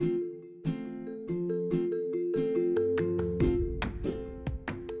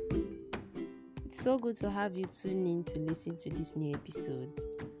So good to have you tune in to listen to this new episode.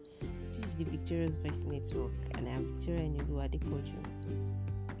 This is the Victorious Voice Network, and I am Victoria Adepoju.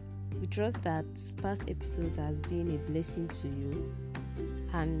 We trust that past episodes has been a blessing to you,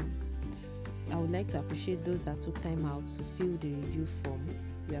 and I would like to appreciate those that took time out to fill the review form.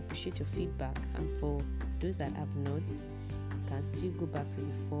 We appreciate your feedback, and for those that have not, you can still go back to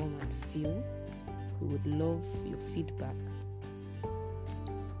the form and fill. We would love your feedback.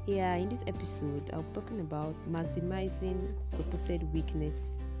 In this episode, I'll be talking about maximizing supposed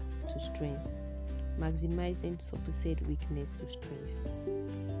weakness to strength. Maximizing supposed weakness to strength.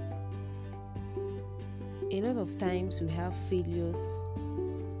 A lot of times we have failures,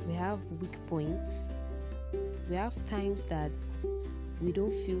 we have weak points, we have times that we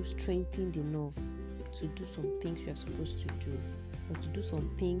don't feel strengthened enough to do some things we are supposed to do, or to do some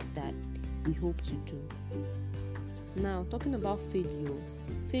things that we hope to do. Now, talking about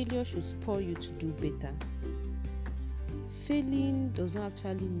failure should spur you to do better. Failing does not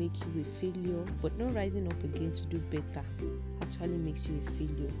actually make you a failure, but not rising up again to do better actually makes you a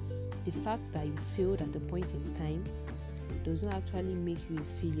failure. The fact that you failed at a point in time does not actually make you a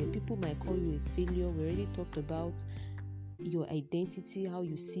failure. People might call you a failure. We already talked about your identity, how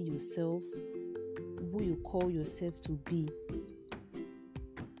you see yourself, who you call yourself to be.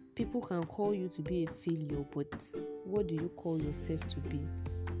 People can call you to be a failure, but what do you call yourself to be?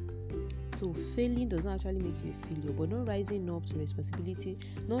 So failing does not actually make you a failure, but not rising up to responsibility,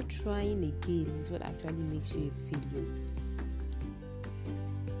 not trying again is what actually makes you a failure.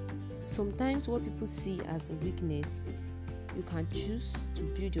 Sometimes what people see as a weakness, you can choose to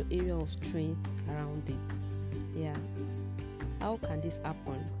build your area of strength around it. How can this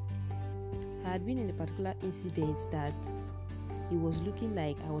happen? I had been in a particular incident that it was looking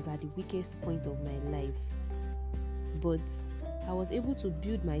like I was at the weakest point of my life, but I was able to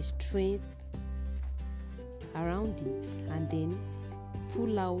build my strength around it and then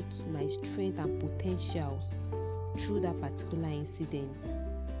pull out my strength and potentials through that particular incident.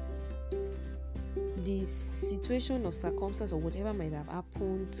 The situation or circumstance or whatever might have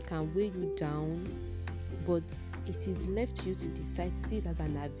happened can weigh you down, but it is left to you to decide to see it as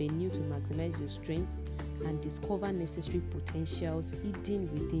an avenue to maximize your strength and discover necessary potentials hidden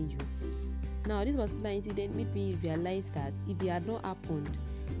within you. Now, this particular incident made me realize that if it had not happened,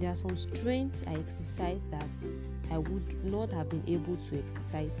 there are some strengths I exercise that I would not have been able to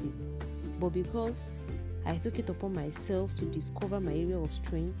exercise it. But because I took it upon myself to discover my area of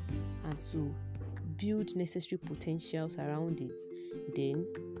strength and to build necessary potentials around it, then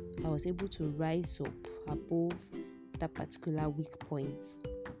I was able to rise up above that particular weak point.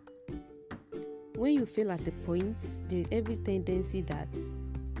 When you fail at a point, there is every tendency that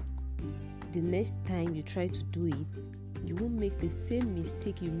the next time you try to do it, you won't make the same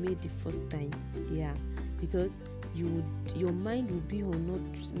mistake you made the first time. Because your mind will be on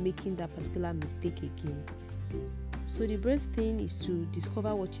not making that particular mistake again. So the best thing is to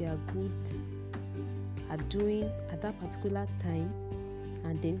discover what you are good at doing at that particular time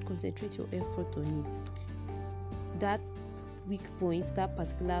and then concentrate your effort on it. That weak point, that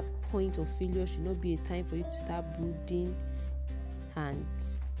particular point of failure should not be a time for you to start brooding and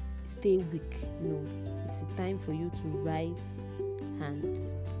stay weak. No, it's a time for you to rise and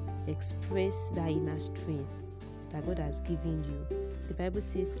express that inner strength that God has given you. The Bible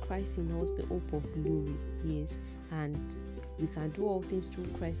says Christ in us, the hope of glory. Yes, and we can do all things through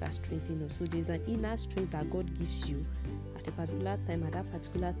Christ that strengthens us. So there's an inner strength that God gives you at a particular time, at that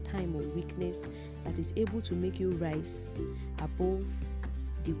particular time of weakness, that is able to make you rise above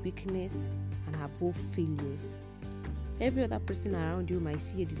the weakness and above failures. Every other person around you might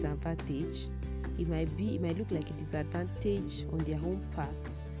see a disadvantage. It might look like a disadvantage on their own path,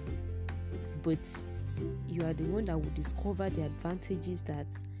 but you are the one that will discover the advantages that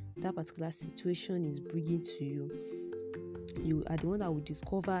particular situation is bringing to you. You are the one that will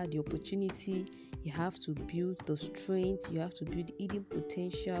discover the opportunity. You have to build the strength, you have to build hidden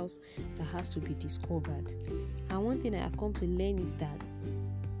potentials that has to be discovered. And one thing I have come to learn is that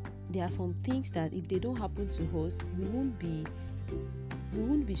there are some things that if they don't happen to us, we won't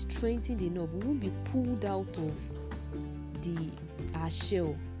be strengthened enough. We won't be pulled out of our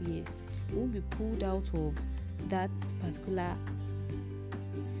shell. Yes, we won't be pulled out of that particular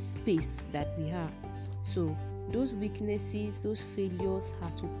space that we are. So those weaknesses, those failures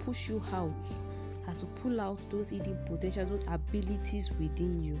have to push you out, have to pull out those hidden potentials, those abilities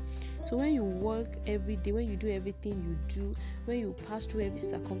within you. So when you work every day, when you do everything you do, when you pass through every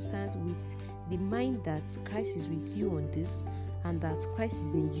circumstance with the mind that Christ is with you on this and that Christ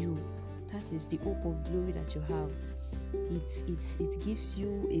is in you, that is the hope of glory that you have. It gives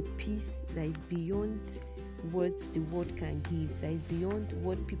you a peace that is beyond what the world can give, that is beyond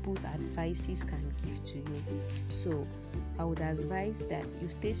what people's advices can give to you. So I would advise that you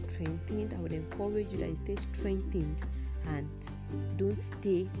stay strengthened. I would encourage you that you stay strengthened and don't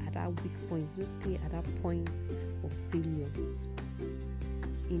stay at that weak point. Don't stay at that point of failure.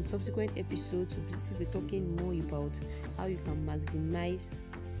 In subsequent episodes, we'll still be talking more about how you can maximize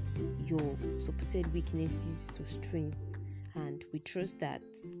your supposed weaknesses to strength. And we trust that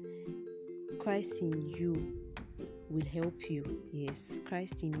Christ in you will help you. Yes,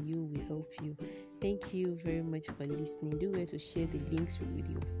 Christ in you will help you. Thank you very much for listening. Do well to share the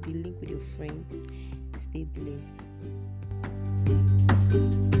link with your friends. Stay blessed.